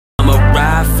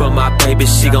for my baby,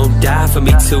 she gon' die for me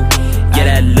too. Yeah,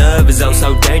 that love is oh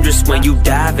so dangerous when you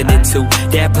diving into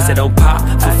that pussy don't pop.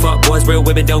 For fuck boys, real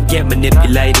women don't get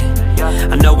manipulated.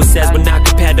 I know it says we're not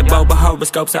compatible, but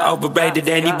horoscopes are overrated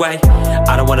anyway.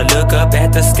 I don't wanna look up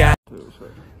at the sky.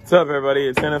 What's up, everybody?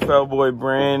 It's NFL boy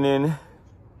Brandon.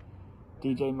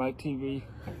 DJ Mike TV.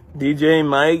 DJ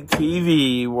Mike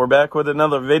TV. We're back with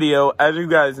another video. As you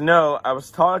guys know, I was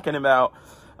talking about,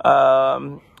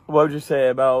 what would you say,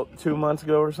 about 2 months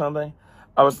ago or something?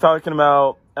 I was talking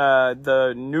about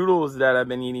the noodles that I've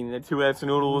been eating, the 2X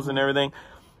noodles and everything.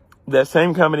 The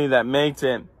same company that makes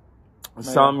it,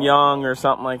 Samyang or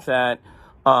something like that,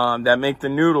 that make the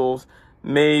noodles,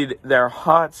 made their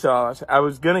hot sauce. I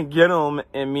was going to get them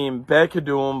and me and Beck could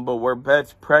do them, but where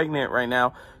Beck's pregnant right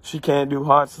now, she can't do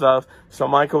hot stuff. So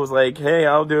Michael was like, hey,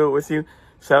 I'll do it with you.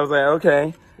 So I was like,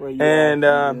 okay. And,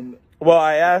 well,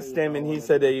 I asked him and he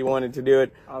said that he wanted to do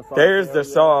it. There's the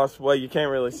sauce. Well, you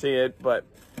can't really see it, but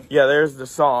yeah, there's the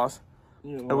sauce.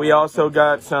 And we also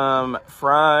got some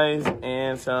fries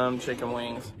and some chicken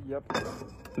wings. Yep.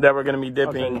 That we're going to be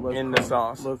dipping in the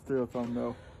sauce. Let's do a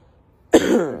thumbnail.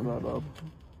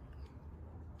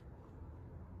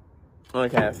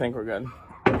 Okay, I think we're good.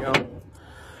 There you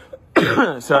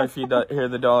go. Sorry if you hear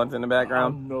the dogs in the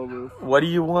background. I'm nervous. What do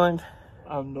you want?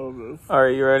 I'm nervous. All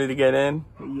right, you ready to get in?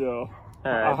 Yeah. All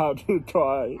right. I have to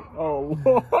try. Oh.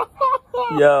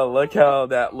 Yo, look how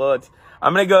that looks.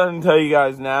 I'm going to go ahead and tell you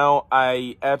guys now,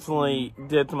 I absolutely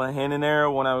dipped my hand in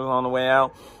there when I was on the way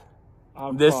out.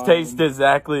 This tastes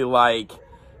exactly like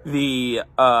the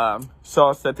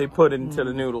sauce that they put into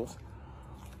the noodles.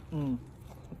 Get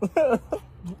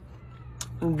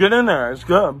in there. It's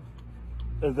good.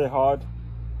 Is it hard?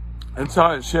 It's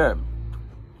hot as shit.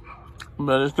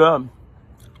 But it's good.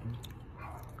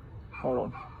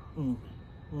 Hold on.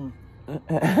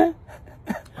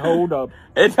 Hold up.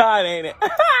 It's hot, ain't it?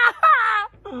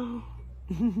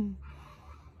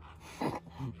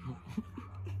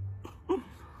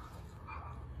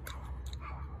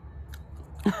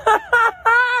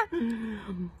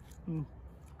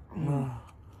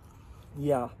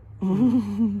 Yeah.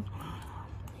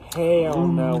 Hell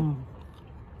no.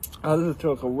 I just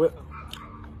took a whip.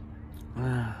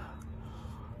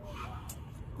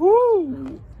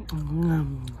 Woo!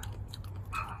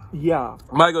 Yeah.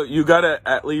 Michael, you gotta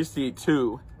at least eat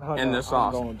 2 in the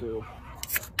sauce. I'm going to.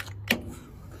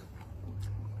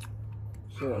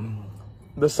 Shit.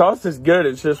 The sauce is good,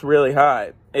 it's just really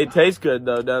hot. It tastes good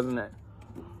though, doesn't it?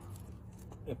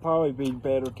 It'd probably be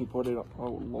better to put it on.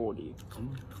 Oh, lordy.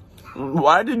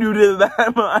 Why did you do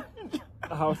that much?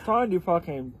 I was trying to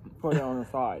fucking put it on the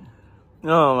side.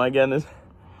 Oh my goodness.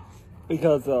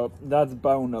 Because that's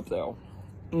bone up there.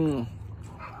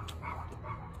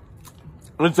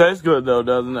 It tastes good though,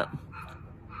 doesn't it?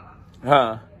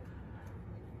 Huh.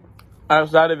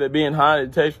 Outside of it being hot,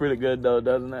 it tastes pretty good though,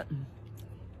 doesn't it?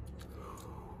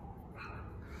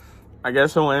 I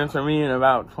guess it'll answer me in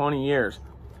about 20 years.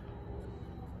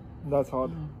 That's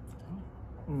hard.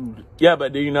 Yeah,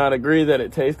 but do you not agree that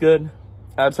it tastes good?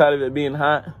 Outside of it being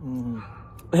hot?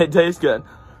 It tastes good.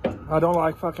 I don't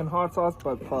like fucking hot sauce,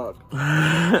 but fuck.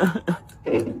 I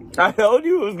told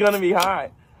you it was gonna be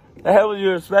hot. The hell was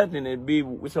you expecting? It'd be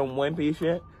some wimpy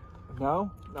shit?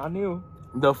 No, I knew.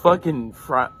 The fucking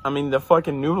the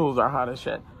fucking noodles are hot as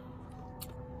shit.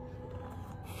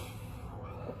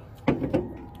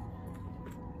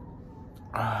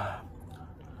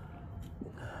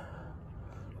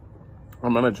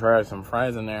 I'm gonna try some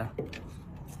fries in there.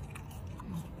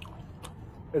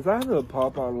 Is that the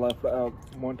pop I left out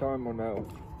one time or no?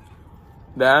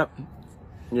 That?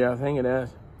 Yeah, I think it is.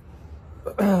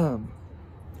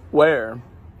 Where?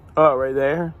 Oh, right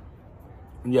there?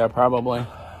 Yeah, probably.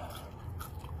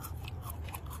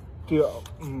 Is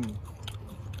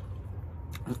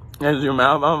your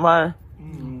mouth on fire?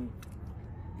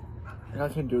 I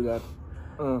can do that.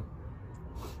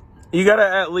 You gotta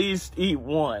at least eat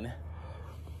one.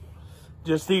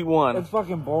 Just eat one. It's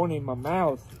fucking burning in my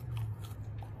mouth.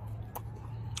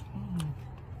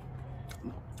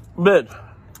 Bitch.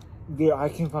 Dude, I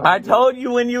can fucking I told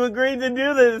you when you agreed to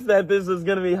do this that this was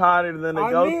gonna be hotter than the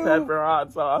ghost pepper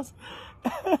hot sauce.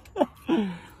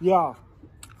 Yeah.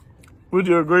 Would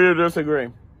you agree or disagree?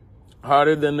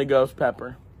 Hotter than the ghost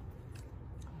pepper.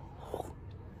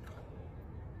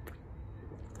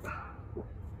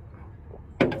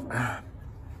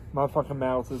 My fucking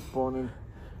mouth is burning.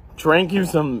 Drink you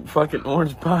some fucking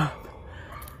orange pop.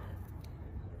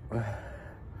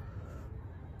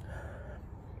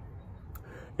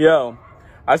 Yo,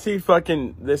 I see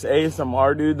fucking this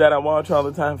ASMR dude that I watch all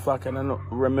the time. Fucking, I don't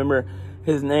remember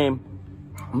his name.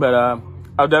 But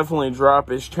I I'll definitely drop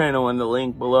his channel in the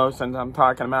link below since I'm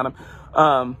talking about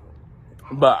him.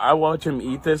 But I watch him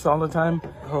eat this all the time,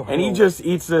 and he just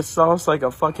eats this sauce like a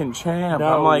fucking champ.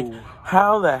 No. I'm like,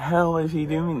 how the hell is he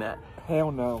doing that?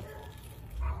 Hell no.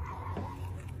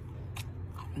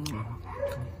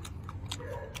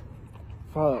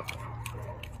 Fuck.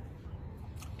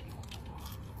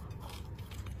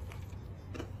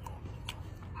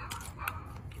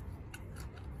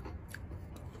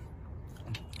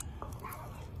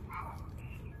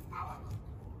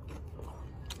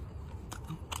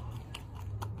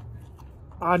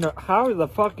 I know. How the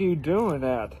fuck are you doing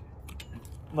that?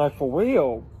 Like, for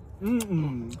real?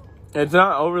 Mm-mm. It's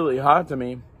not overly hot to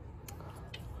me.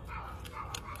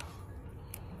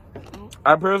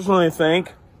 I personally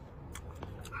think...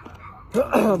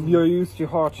 You're used to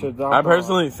hot shit. I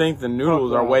personally think the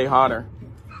noodles are way hotter.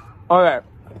 Okay,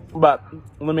 but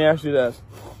let me ask you this.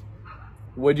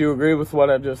 Would you agree with what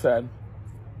I just said?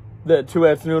 The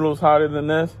 2X noodles hotter than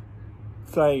this?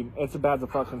 Same. It's about the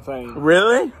fucking same.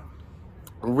 Really?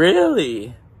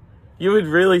 Really? You would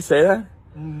really say that?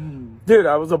 Dude,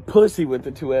 I was a pussy with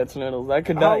the 2X noodles. I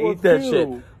could not eat that shit.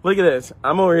 Look at this.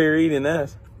 I'm over here eating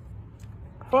this.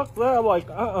 Fuck that. Like,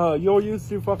 you're used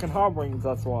to fucking hot wings.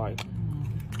 That's why.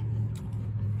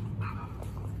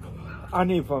 I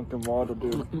need fucking water,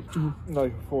 dude.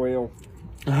 Like, for real.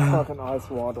 Fucking ice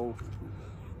water.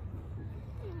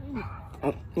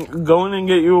 Go in and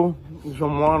get you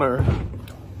some water.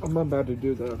 I'm about to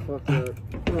do that. Fuck that.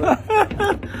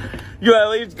 You at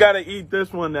least gotta eat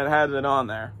this one that has it on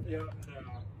there. Yeah.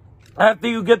 After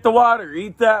you get the water,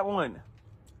 eat that one.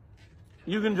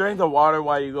 You can drink the water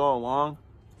while you go along.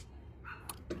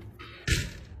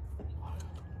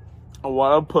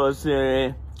 What a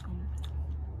pussy.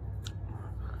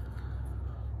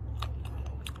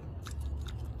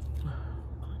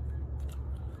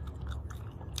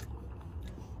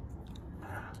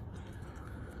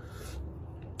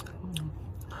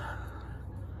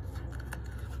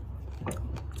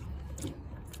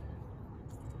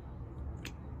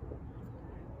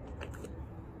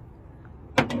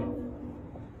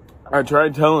 I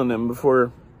tried telling him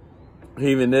before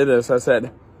he even did this. I said,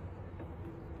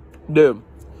 dude,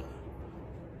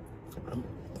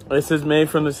 this is made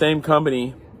from the same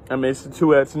company that makes the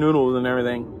 2X noodles and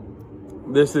everything.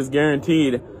 This is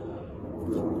guaranteed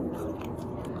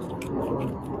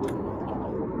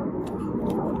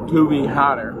to be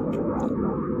hotter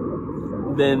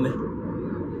than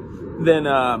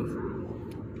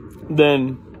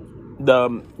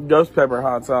the ghost pepper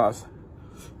hot sauce.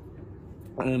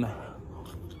 And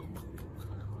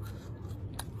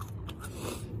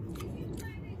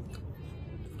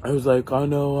I was like, I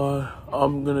know,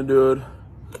 I'm gonna do it.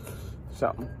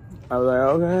 So I was like,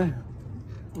 okay.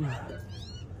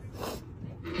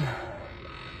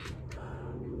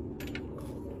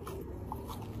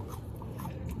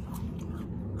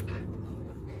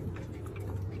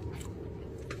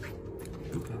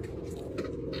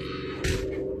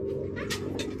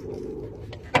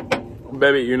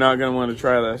 Baby, you're not gonna want to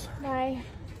try this. Why?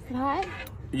 What?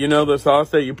 You know the sauce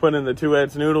that you put in the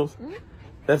 2X noodles? Mm-hmm.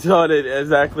 That's what it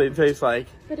exactly tastes like.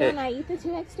 But don't I eat the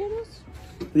 2X noodles?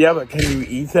 Yeah, but can you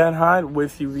eat that hot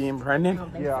with you being pregnant?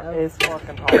 Yeah, so. It's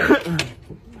fucking hot.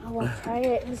 I won't try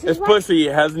it. This pussy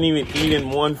hasn't even eaten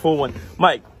one full one.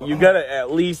 Mike, you gotta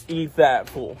at least eat that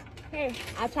full. Here,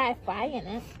 I'll try frying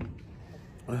it.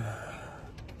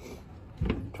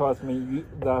 Trust me,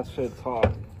 that shit's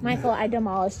hot. Michael, I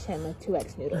demolished him with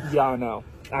 2X noodles. Yeah, I know.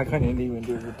 I couldn't even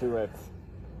do the 2X.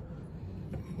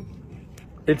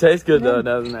 It tastes good though,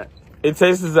 doesn't it? It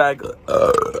tastes exactly.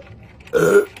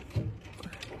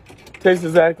 Tastes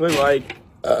exactly like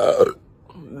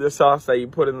the sauce that you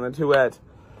put in the 2X.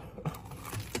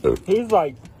 He's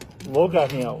like, look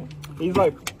at him. He's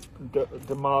like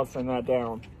demolishing that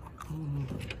down.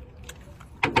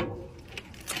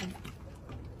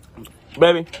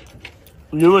 Baby,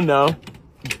 you would know,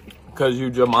 because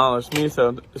you demolished me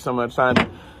so much time,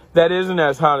 that isn't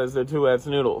as hot as the 2X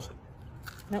noodles.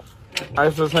 Nope.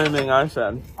 That's the same thing I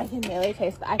said. I can barely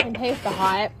taste I can taste the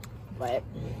hot, but...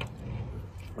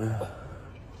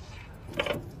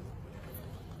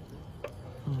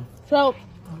 So,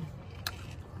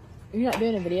 you're not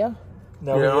doing a video?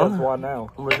 No, yeah. That's one now.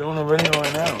 We're doing a video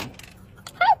right now.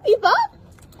 Hi, people!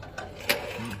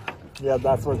 Yeah,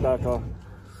 that's Rebecca.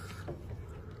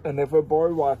 And if we're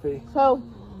bored, wifey. So,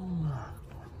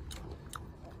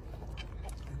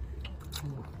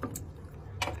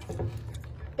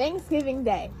 Thanksgiving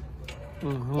Day.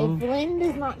 If Lynn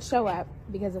does not show up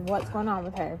because of what's going on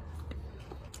with her,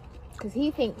 because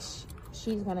he thinks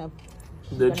she's gonna.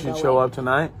 Did she show up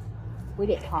tonight? we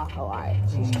didn't talk a lot.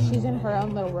 She's in her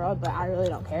own little world, but I really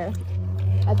don't care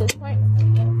at this point.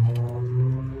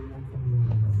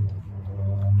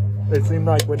 It seemed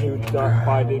like when you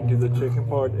bite into the chicken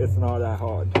part, it's not that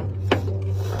hard.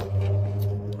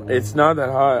 It's not that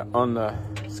hot on the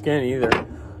skin either.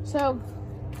 So,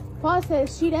 Paul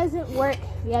says she doesn't work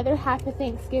the other half of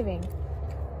Thanksgiving.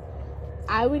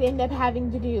 I would end up having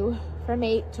to do from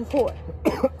 8 to 4.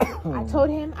 I told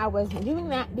him I wasn't doing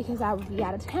that because I would be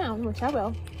out of town, which I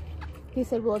will. He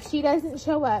said, well, if she doesn't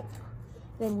show up,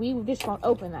 then we just won't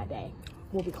open that day.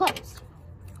 We'll be closed.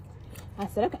 I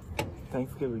said, okay.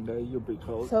 Thanksgiving Day, you'll be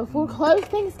closed. So if we're closed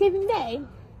Thanksgiving Day,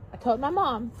 I told my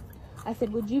mom, I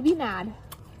said, would you be mad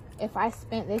if I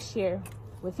spent this year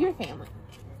with your family?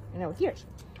 And with yours.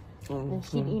 And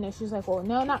she, she's like, well,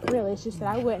 no, not really. She said,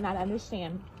 I wouldn't. I'd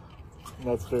understand.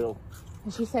 That's true.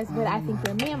 And she says, but I think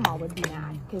your mamaw would be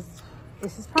mad because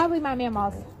this is probably my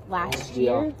mamaw's last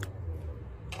year.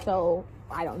 So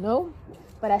I don't know.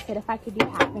 But I said if I could do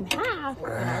half and half,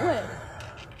 then I would.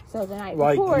 So the night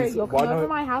before, you'll come over to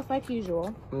my house like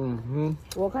usual.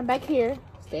 We'll come back here,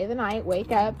 stay the night,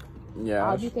 wake up. Yeah.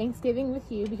 I'll do Thanksgiving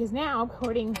with you because now,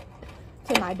 according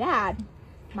to my dad,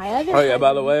 my other. Oh yeah.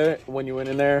 By the way, when you went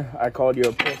in there, I called you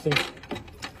a pussy.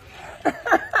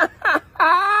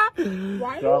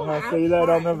 Why do Y'all gonna see that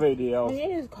on the video. And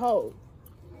it is cold.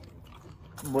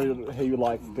 He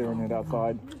likes doing it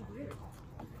outside.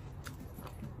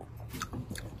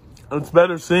 It's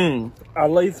better seeing.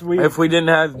 At least If we didn't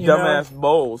have dumbass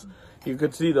bowls, you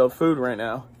could see the food right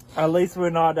now. At least we're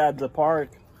not at the park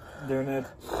doing it.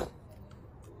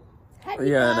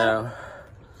 Yeah,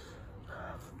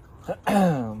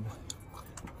 no.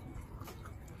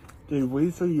 Dude,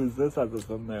 we should use this as a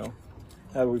thumbnail.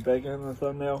 Have we bacon in the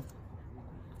thumbnail?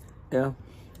 Yeah.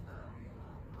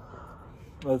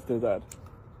 Let's do that.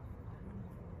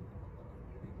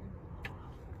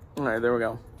 All right, there we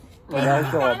go. Says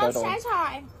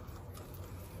hi.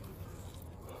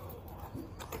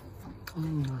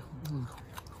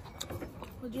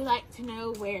 Would you like to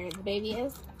know where the baby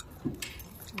is?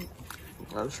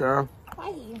 Not sure.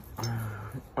 Right here.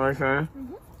 Okay.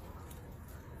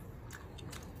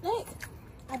 Look,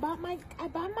 I bought my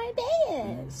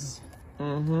babies.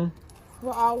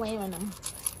 We're all wearing them.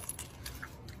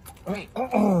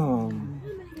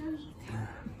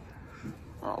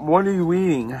 What are you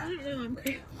eating? I don't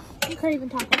know. I'm craving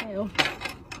Taco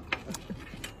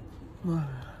Bell.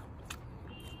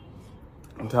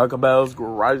 Taco Bell's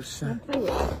gross. I'm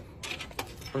cool.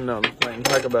 No, I'm playing.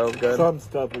 Taco Bell's good. Some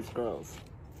stuff is gross.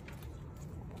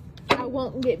 I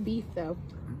won't get beef though.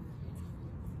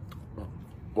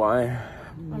 Why?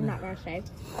 I'm not gonna say.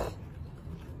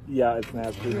 Yeah, it's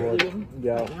nasty. You're Boy. eating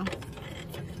Yeah. right now.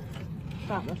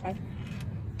 Not gonna say.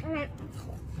 All right.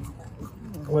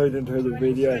 Wait until the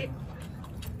video.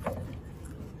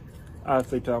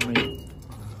 Ashley told me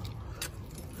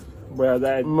where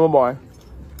that Oh boy.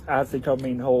 Ashley told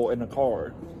me hole in the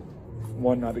car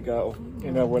one night ago.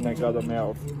 You know when they got them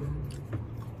out.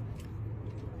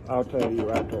 I'll tell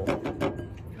you after.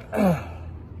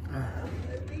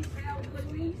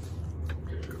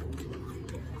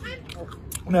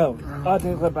 No, I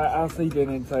think about Ashley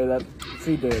didn't say that.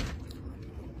 She did.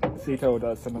 She told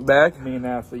us. Back? Me and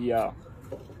Ashley, yeah.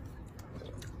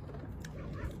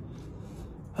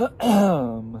 I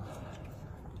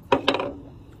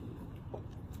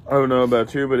don't know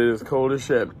about you, but it is cold as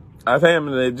shit. I think I'm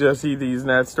gonna just eat these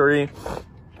next 3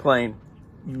 plain.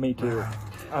 Me too.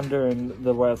 I'm doing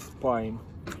the West plain.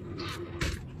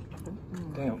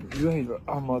 Damn, you ain't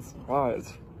almost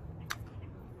surprised.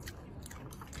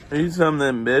 Eat some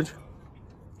then, bitch.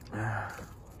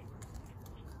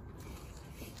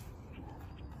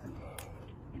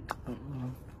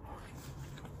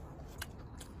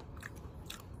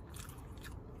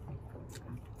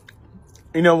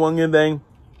 You know one good thing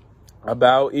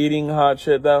about eating hot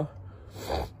shit though?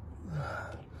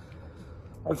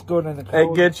 It's good in the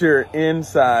cold. It gets your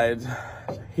insides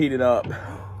heated up.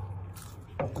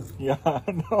 Yeah, I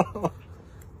know.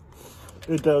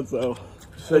 It does though.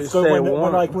 So it's you good stay when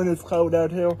warm. like when it's cold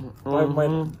out here. Like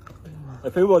when,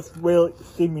 if it was really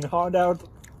steaming hot out,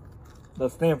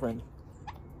 that's different.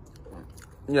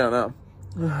 Yeah, no.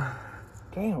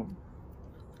 Damn.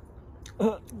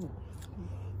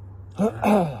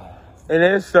 It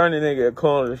is starting to get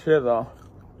cold as shit though.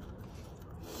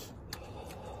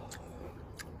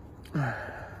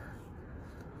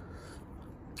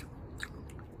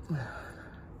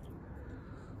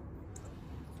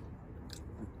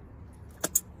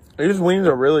 These wings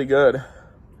are really good.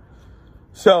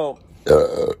 So,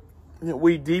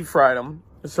 we deep fried them.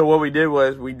 So what we did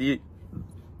was we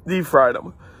deep fried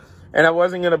them. And I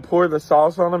wasn't going to pour the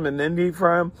sauce on them and then deep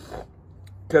fry them,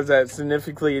 because that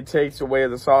significantly takes away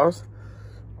the sauce.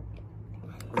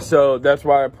 So that's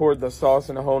why I poured the sauce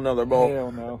in a whole nother bowl.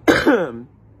 Hell no.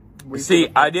 See,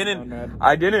 I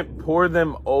didn't pour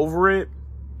them over it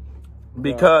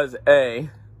because and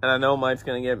I know Mike's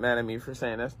going to get mad at me for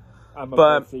saying this,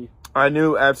 but I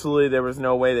knew absolutely there was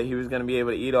no way that he was going to be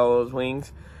able to eat all those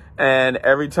wings. And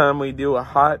every time we do a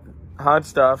hot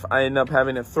stuff, I end up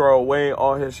having to throw away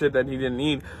all his shit that he didn't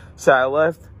eat. So I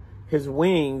left his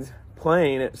wings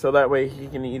plain so that way he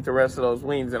can eat the rest of those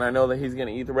wings. And I know that he's going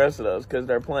to eat the rest of those because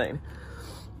they're plain.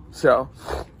 So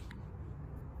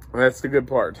that's the good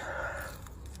part.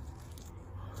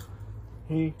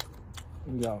 Yeah.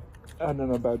 I don't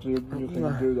know about you. You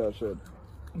can do that shit.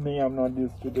 Me, I'm not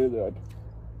used to do that.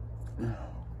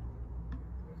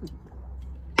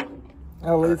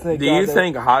 At least they do you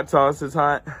think hot sauce is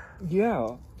hot?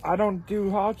 Yeah. I don't do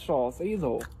hot sauce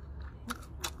either.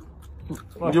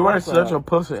 You are such a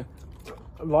pussy.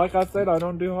 Like I said, I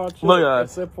don't do hot shit Look at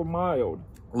us. except for mild.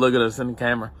 Look at us in the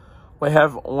camera. We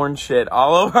have orange shit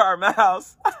all over our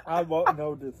mouths. I won't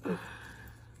notice it.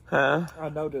 Huh? I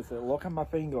notice it. Look at my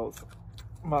fingers.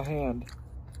 My hand.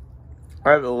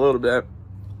 I have a little bit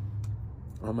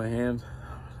on my hands.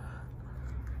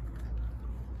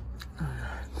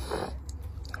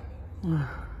 No,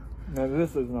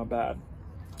 this is not bad.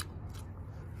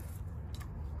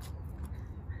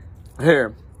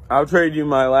 Here, I'll trade you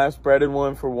my last breaded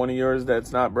one for one of yours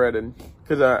that's not breaded.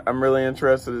 Because I'm really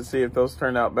interested to see if those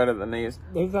turn out better than these.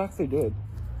 These actually did.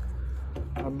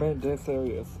 I'm being dead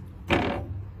serious.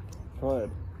 Go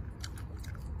ahead.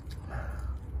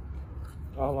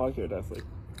 I like it, actually.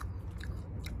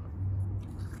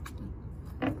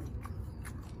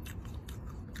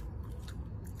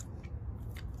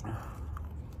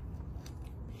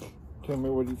 Tell me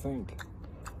what you think.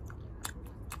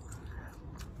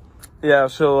 Yeah, I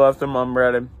should have left them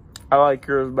unbreaded. I like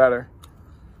yours better.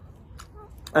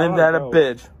 Ain't that a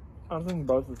bitch? I think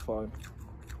both is fine.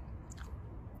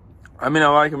 I mean, I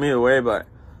like them either way, but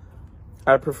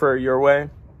I prefer your way.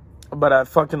 But I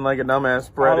fucking like a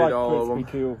dumbass breaded all of them. I like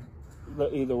crispy too.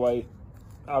 But either way,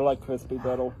 I like crispy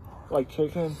better. Like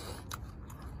chicken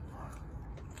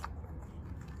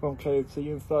from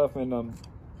KFC and stuff, and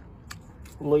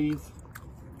Lee's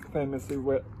famous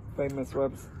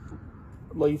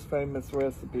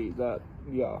recipe. That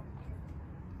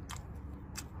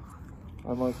I'm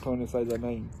almost trying to say the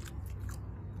name.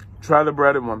 Try the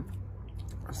breaded one.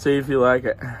 See if you like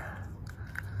it.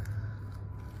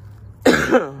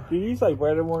 Did you say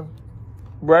breaded one?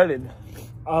 Breaded.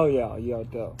 Oh yeah,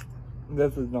 duh.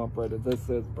 This is not breaded. This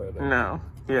is breaded. No.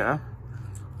 Yeah.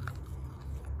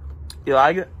 You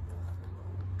like it?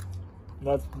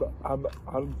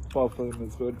 I'm both of them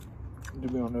is good. To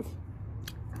be honest,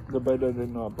 the breaded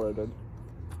and not breaded.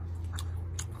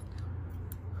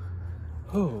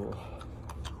 Oh.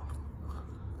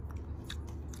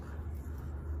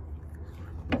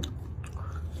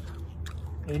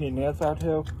 Eating this out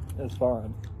here is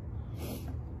fine.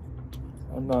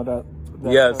 I'm not at.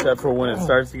 Yeah, except for when it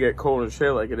starts to get cold as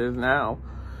shit like it is now.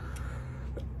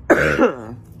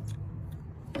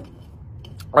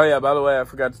 Oh yeah, by the way, I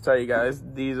forgot to tell you guys,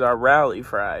 these are rally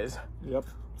fries. Yep.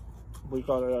 We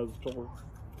got it at the store.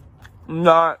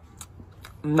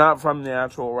 Not from the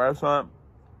actual restaurant,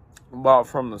 but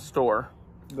from the store.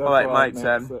 That's like what Mike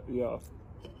said. Yeah.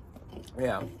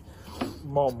 Yeah.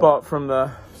 Walmart. Bought from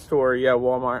the store, yeah,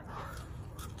 Walmart.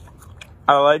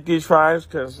 I like these fries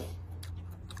because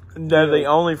they're the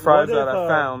only fries that I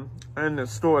found in the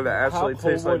store that actually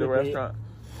taste like the restaurant.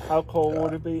 How cool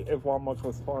would it be if Walmart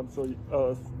was sponsoring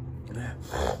us?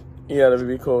 Yeah, that would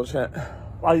be cool shit.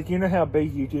 Like, you know how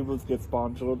big YouTubers get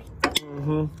sponsored?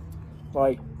 Mm-hmm.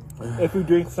 Like, if you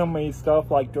drink so many stuff,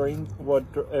 like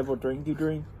whatever drink you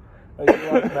drink, like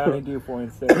you like Mountain Dew, for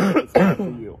instance, it's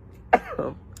sponsor you.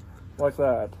 Like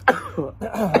that.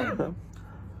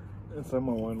 In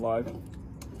similar in life.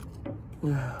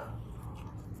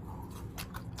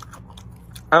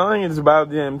 I don't think it's about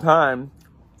damn time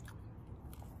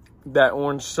that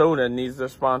orange soda needs to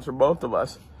sponsor both of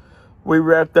us. We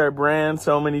rep their brand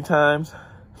so many times.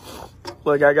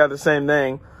 Look, I got the same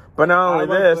thing. But not only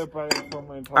this,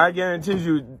 I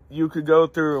guarantee you could go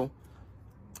through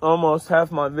almost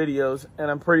half my videos, and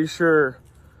I'm pretty sure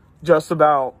just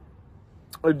about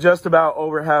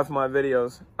over half my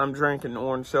videos, I'm drinking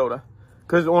orange soda.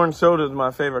 Because orange soda is my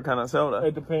favorite kind of soda.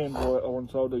 It depends what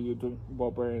orange soda you do,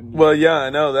 what brand. Well, yeah, I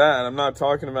know that. I'm not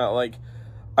talking about, like,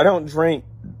 I don't drink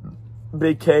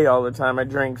Big K all the time. I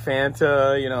drink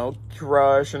Fanta,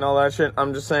 Crush and all that shit.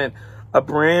 I'm just saying, a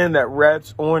brand that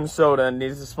reps orange soda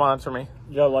needs to sponsor me.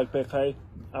 Yeah, like Big K.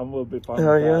 I will be fine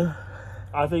Hell with yeah. that.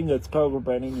 I think it's Kroger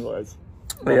brand anyways.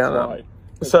 Yeah, I know.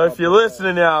 So if you're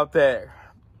listening out there,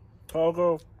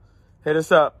 Kroger, hit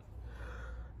us up.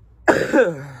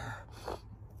 that'd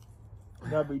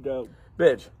be dope.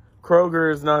 Bitch,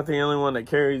 Kroger is not the only one that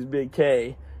carries Big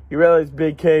K. You realize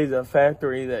Big K is a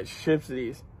factory that ships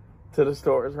these to the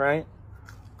stores, right?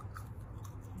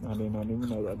 I did not even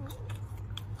know that.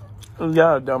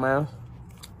 Yeah, dumbass.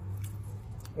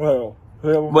 Well,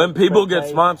 When people get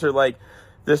sponsored, like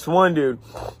this one dude,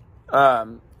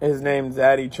 his name's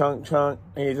Zaddy Chunk Chunk.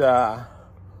 He's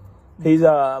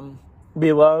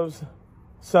Belove's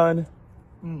son.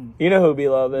 You know who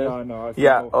Belove is? No, I know.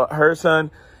 Yeah, her son.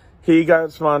 He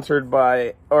got sponsored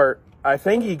by, or I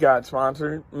think he got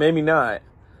sponsored, maybe not.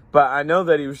 But I know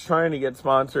that he was trying to get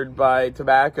sponsored by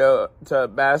Tabasco,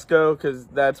 because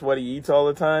that's what he eats all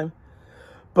the time.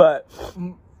 But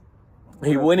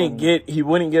he wouldn't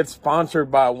get sponsored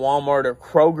by Walmart or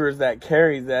Kroger's that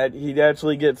carries that. He'd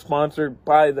actually get sponsored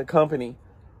by the company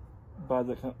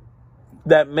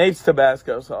that makes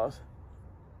Tabasco sauce.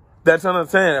 That's what I'm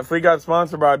saying. If we got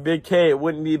sponsored by Big K, it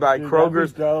wouldn't be by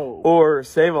Kroger's or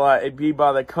Save-A-Lot. It'd be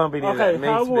by the company that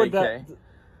makes Big K.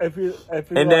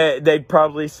 They'd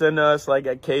probably send us like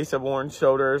a case of orange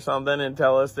soda or something and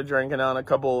tell us to drink it on a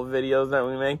couple of videos that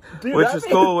we make, which is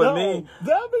cool with me.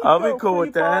 I'll be cool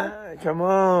with that. Come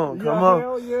on.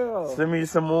 Hell yeah. Send me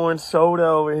some orange soda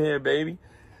over here, baby.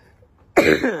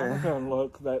 I'm gonna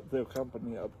look their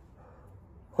company up.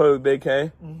 Who, Big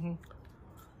K? Mm-hmm.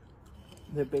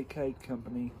 The Big K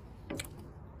company.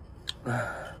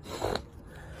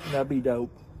 That'd be dope.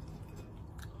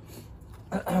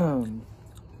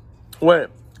 Wait.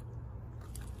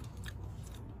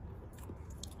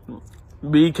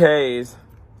 BK's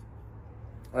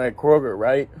at Kroger,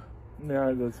 right?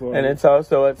 No, that's what. And it's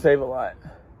also at Save-A-Lot.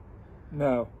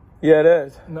 No. Yeah, it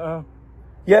is. No.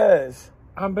 Yes.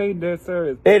 I'm being dead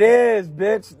serious. It is,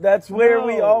 bitch. That's where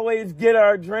we always get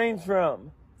our drinks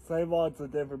from. Save-A-Lot's a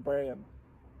different brand.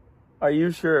 Are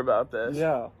you sure about this?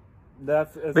 Yeah.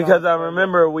 Because I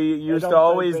remember we used to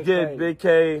always get Big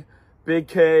K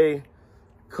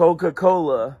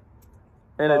Coca-Cola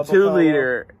and a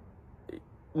 2-liter.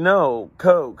 No,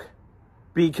 Coke.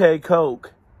 BK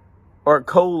Coke. Or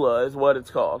Cola is what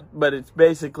it's called. But it's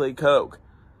basically Coke.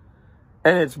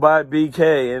 And it's by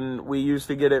BK, and we used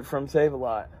to get it from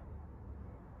Save-A-Lot.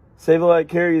 Save-A-Lot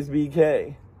carries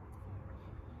BK.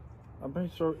 I'm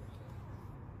pretty sure.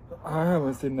 I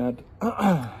haven't seen that.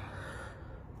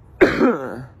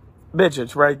 Bitch,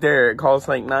 it's right there. It costs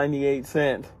like 98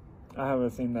 cents. I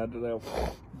haven't seen that though.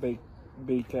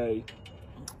 BK.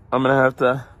 I'm gonna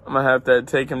have to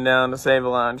take him down to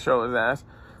Save-A-Lot and show his ass.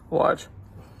 Watch.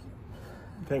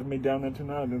 Take me down there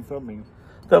tonight and something.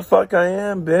 The fuck I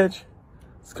am, bitch.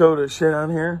 Let's go to shit on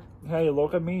here. Hey,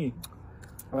 look at me.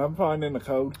 I'm finding the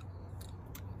code.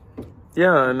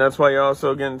 Yeah, and that's why you're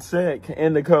also getting sick.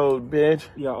 In the code, bitch.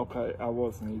 Yeah, okay. I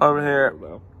wasn't. Over here.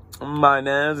 My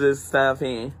nose is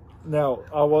stuffy. No,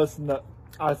 I wasn't.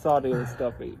 I thought it was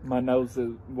stuffy. My nose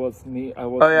was neat.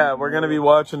 Oh yeah, we're gonna be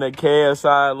watching the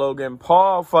KSI Logan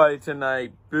Paul fight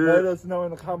tonight. Let us know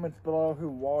in the comments below who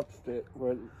watched it.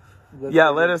 Yeah,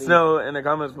 let us know in the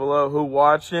comments below who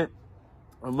watched it.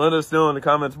 And let us know in the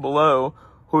comments below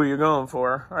who you're going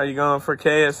for. Are you going for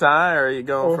KSI or are you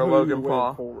going for Logan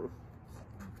Paul?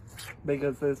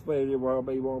 Because this video won't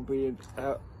be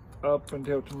up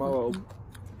until tomorrow.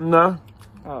 No.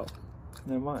 Oh,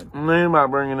 never mind. I'm thinking about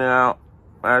bringing it out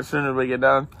as soon as we get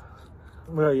done.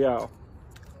 Well, yeah.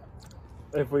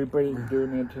 If we be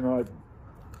doing it tonight,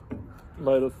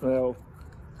 let us know.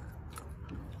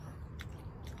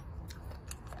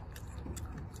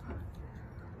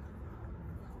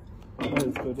 That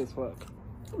is good as fuck.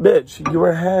 Bitch, you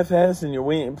were half-assing your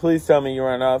wing. Please tell me you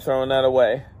are not throwing that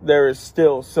away. There is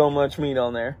still so much meat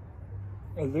on there.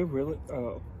 Is there really?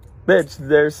 Oh. Bitch,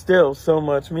 there's still so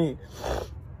much meat.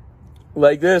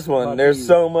 Like this one, there's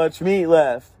so much meat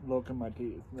left. Look at my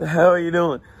teeth. The hell are you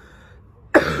doing?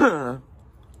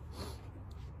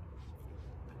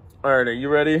 Alright, are you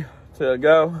ready to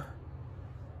go?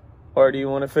 Or do you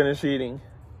want to finish eating?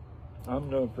 I'm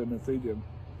going to finish eating.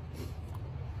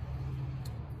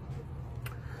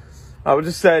 I would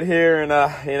just sit here and,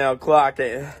 clock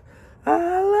it. If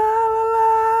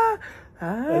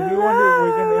you want,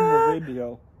 we can end the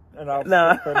video. And I'll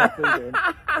finish eating.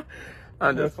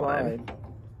 I'm just fine.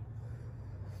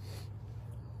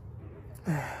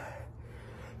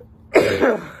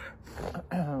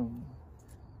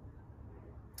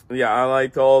 Yeah, I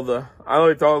liked all the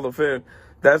food.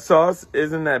 That sauce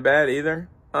isn't that bad either.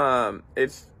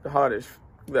 It's hot as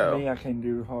though. Me, I can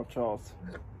do hot sauce.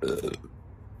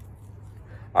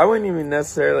 I wouldn't even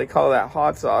necessarily call that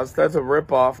hot sauce. That's a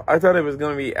ripoff. I thought it was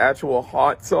going to be actual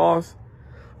hot sauce,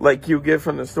 like you get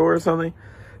from the store or something.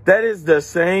 That is the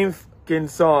same fucking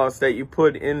sauce that you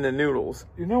put in the noodles.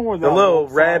 You know where the little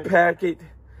red packet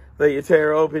that you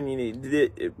tear open, you need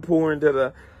to pour into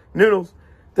the noodles.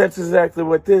 That's exactly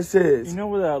what this is. You know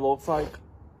what that looks like?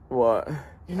 What?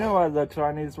 You know at the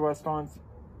Chinese restaurants,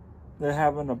 they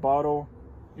have in a bottle,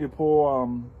 you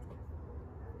pour,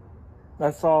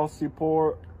 that sauce you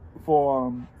pour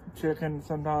for, chicken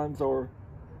sometimes, or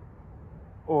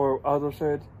other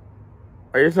shit.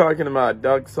 Are you talking about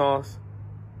duck sauce?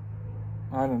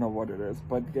 I don't know what it is,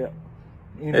 but yeah.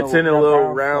 You know, It's in a little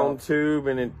round sauce. tube,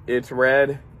 and it's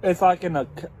red. It's like in a,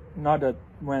 not a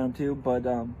round tube, but,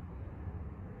 I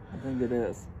think it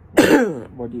is.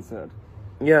 What you said.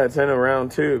 Yeah, it's in a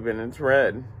round tube, and it's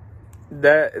red.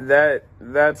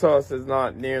 That sauce is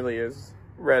not nearly as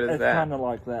red as It's that. kind of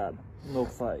like that,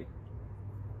 looks like.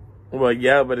 Well,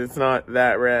 yeah, but it's not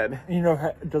that red. You know,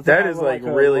 does it That have is like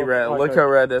a really look red. like Look how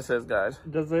red this is, guys.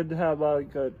 Does it have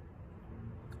like a?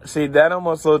 See, that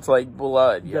almost looks like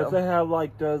blood. Does it have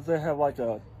like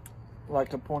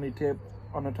a pointy tip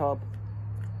on the top?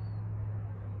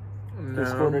 To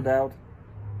squirt it out.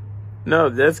 No,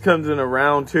 this comes in a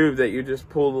round tube that you just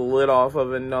pull the lid off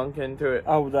of and dunk into it.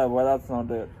 Oh, that's not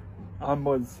it. I'm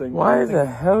thinking. Why the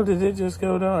hell did it just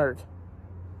go dark?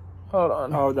 Hold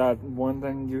on. Oh, that one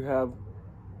thing you have.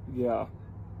 Yeah.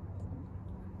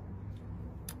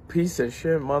 Piece of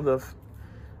shit,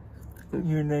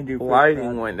 You need to.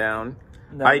 lighting went down.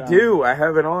 No, I do. I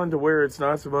have it on to where it's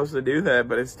not supposed to do that,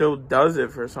 but it still does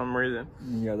it for some reason.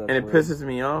 Yeah, that's And it weird. pisses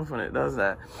me off when it does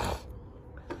that.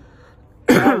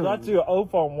 Oh, that's your O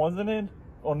phone, wasn't it?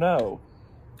 Or no?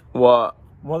 What?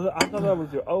 Was it? I thought that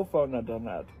was your O phone that done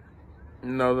that.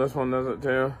 No, this one does it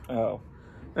too. Oh.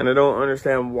 And I don't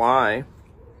understand why.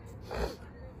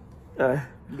 Does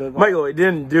Michael, it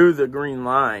didn't do the green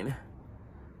line.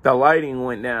 The lighting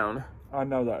went down. I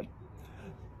know that.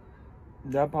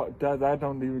 That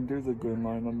don't even do the green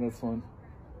line on this one.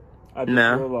 I just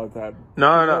No. realized that.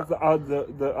 No.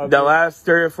 The The last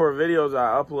 3 or 4 videos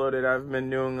I uploaded, I've been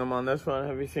doing them on this one.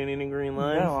 Have you seen any green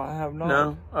lines? No, I have not.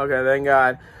 No? Okay, thank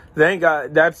God. Thank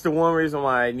God. That's the one reason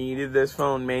why I needed this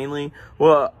phone mainly.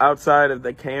 Well, outside of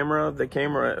the camera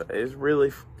is really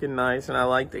fucking nice, and I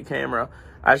like the camera.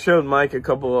 I showed Mike a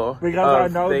couple of Because I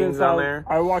know things this, on there.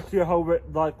 I watched your whole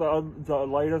like the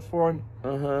latest one.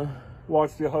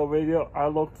 Watched your whole video. I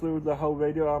looked through the whole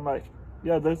video. I'm like,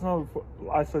 yeah, there's no.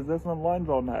 I said there's no lines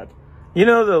on that. You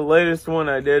know, the latest one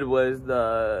I did was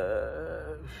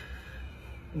the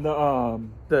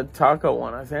taco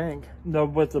one, I think. No,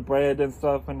 with the bread and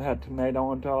stuff and had tomato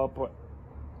on top.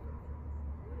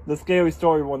 The scary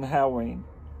story one, Halloween.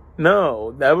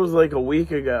 No, that was like a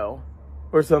week ago.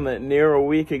 Or something, near a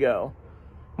week ago.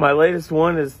 My latest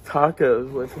one is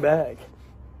tacos with bag.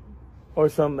 Or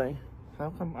something.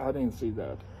 How come I didn't see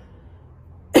that?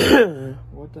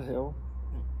 What the hell?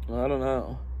 I don't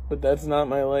know. But that's not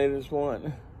my latest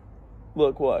one.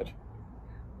 Look, watch.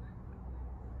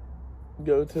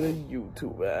 Go to the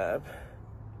YouTube app.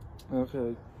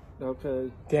 Okay.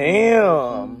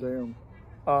 Damn. Damn.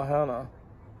 Oh, hell no.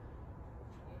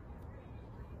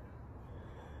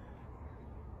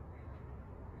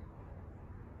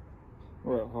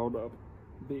 Well, hold up.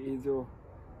 Be easier.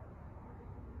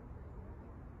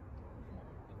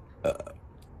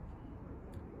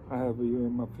 I have you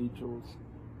in my features.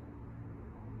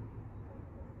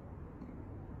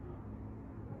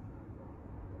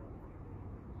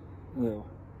 Yeah.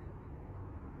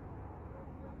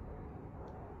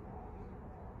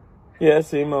 Yeah,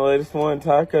 see, my latest one,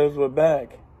 tacos with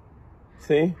back.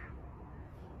 See?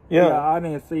 Yeah, I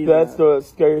didn't see that's that. the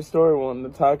scary story one, the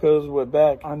tacos with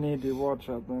back. I need to watch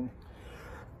that then.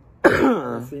 I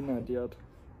haven't seen that yet.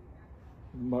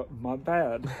 My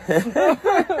bad.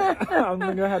 I'm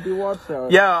gonna have to watch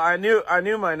that. Yeah, I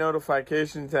knew my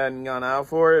notifications hadn't gone out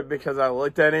for it because I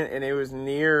looked at it and it was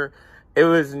near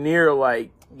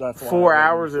like That's why 4 I didn't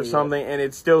hours or see something, and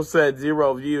it still said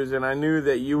 0 views, and I knew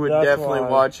that you would That's definitely why.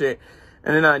 watch it,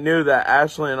 and then I knew that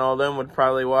Ashley and all them would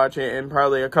probably watch it, and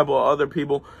probably a couple of other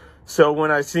people. So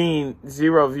when I seen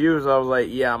 0 views, I was like,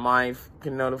 yeah, my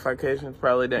fucking notifications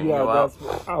probably didn't go out.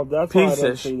 That's why I Piece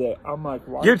didn't of see that. I'm like,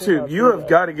 why can't I YouTube, see you have that?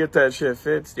 got to get that shit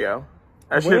fixed, yo.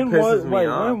 That shit pisses me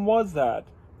off. When was that?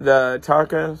 The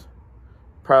tacos,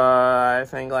 probably I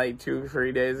think like 2 or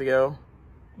 3 days ago,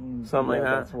 something like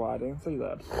that. That's why I didn't see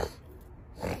that.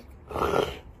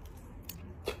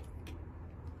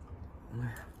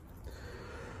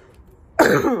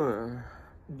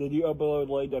 Did you upload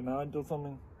late at night or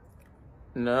something?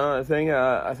 No, I think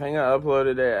I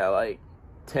uploaded it at like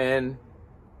 10.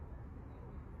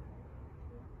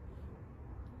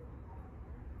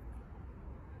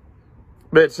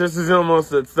 Bitch, this is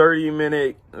almost a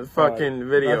 30-minute fucking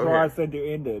video. That's why I said you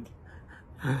ended.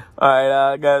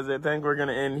 Alright, guys, I think we're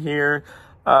gonna end here.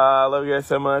 I love you guys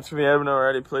so much. If you haven't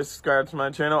already, please subscribe to my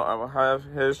channel. I will have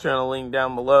his channel linked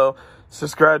down below.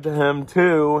 Subscribe to him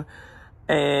too.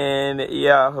 And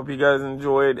yeah, I hope you guys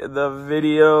enjoyed the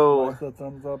video. Smash the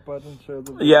thumbs up button, share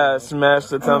the video. Yeah, smash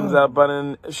the thumbs up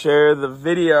button, share the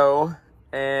video.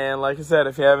 And like I said,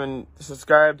 if you haven't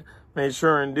subscribed, make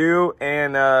sure and do.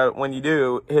 And when you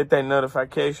do, hit that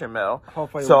notification bell.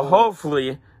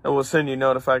 Hopefully it will send you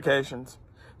notifications.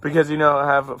 Because, you know,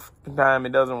 half of the time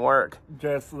it doesn't work.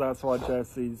 That's why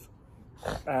Jesse's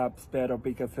app's better,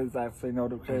 because his actually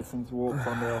notifications work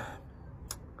on there.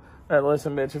 Alright,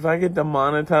 listen, bitch, if I get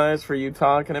demonetized for you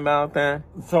talking about that,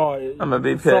 sorry, I'm gonna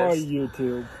be pissed. Sorry,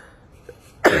 YouTube.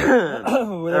 They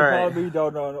probably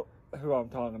don't know who I'm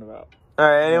talking about.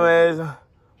 Alright, anyways,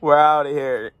 we're out of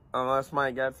here. Unless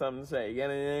Mike got something to say. You got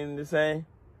anything to say?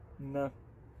 No.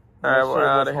 Alright, we're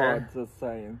out of here. Just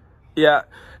saying. Yeah.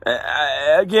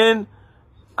 Again,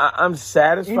 I'm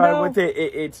satisfied with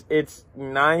it. It's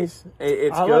nice.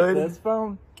 It's good. I like this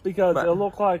phone because it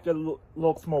looks like it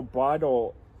looks more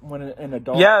brighter when in the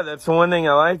dark. Yeah, that's the one thing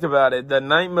I liked about it. The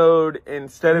night mode,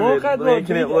 instead of it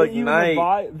making it look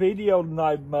night. Video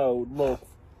night mode looks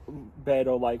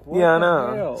better. Like, what yeah, I the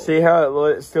know. hell? See how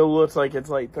it still looks like it's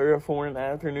like 3 or 4 in the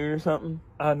afternoon or something?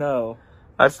 I know.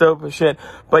 That's dope as shit.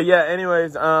 But yeah,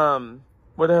 anyways,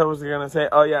 what the hell was I gonna say?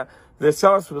 Oh yeah, the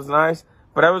sauce was nice,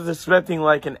 but I was expecting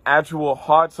like an actual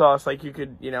hot sauce, like you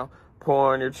could, you know,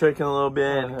 pour on your chicken a little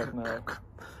bit, and,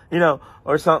 you know,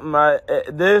 or something.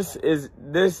 This is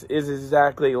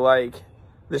exactly like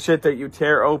the shit that you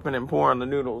tear open and pour on the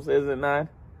noodles, is it not?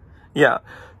 Yeah.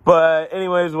 But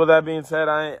anyways, with that being said,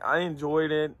 I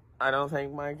enjoyed it. I don't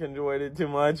think Mike enjoyed it too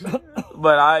much,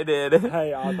 but I did.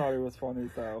 Hey, I thought it was funny,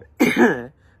 so.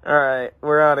 All right,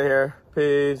 we're out of here.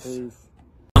 Peace.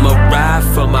 I'ma ride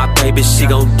for my baby, she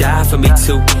gon' die for me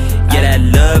too. Yeah, that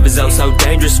love is oh so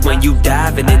dangerous when you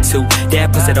diving into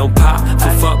that pussy don't pop. For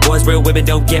fuck boys, real women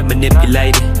don't get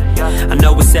manipulated. I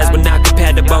know it says we're not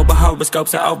compatible, but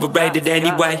horoscopes are overrated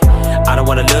anyway. I don't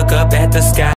wanna look up at the sky.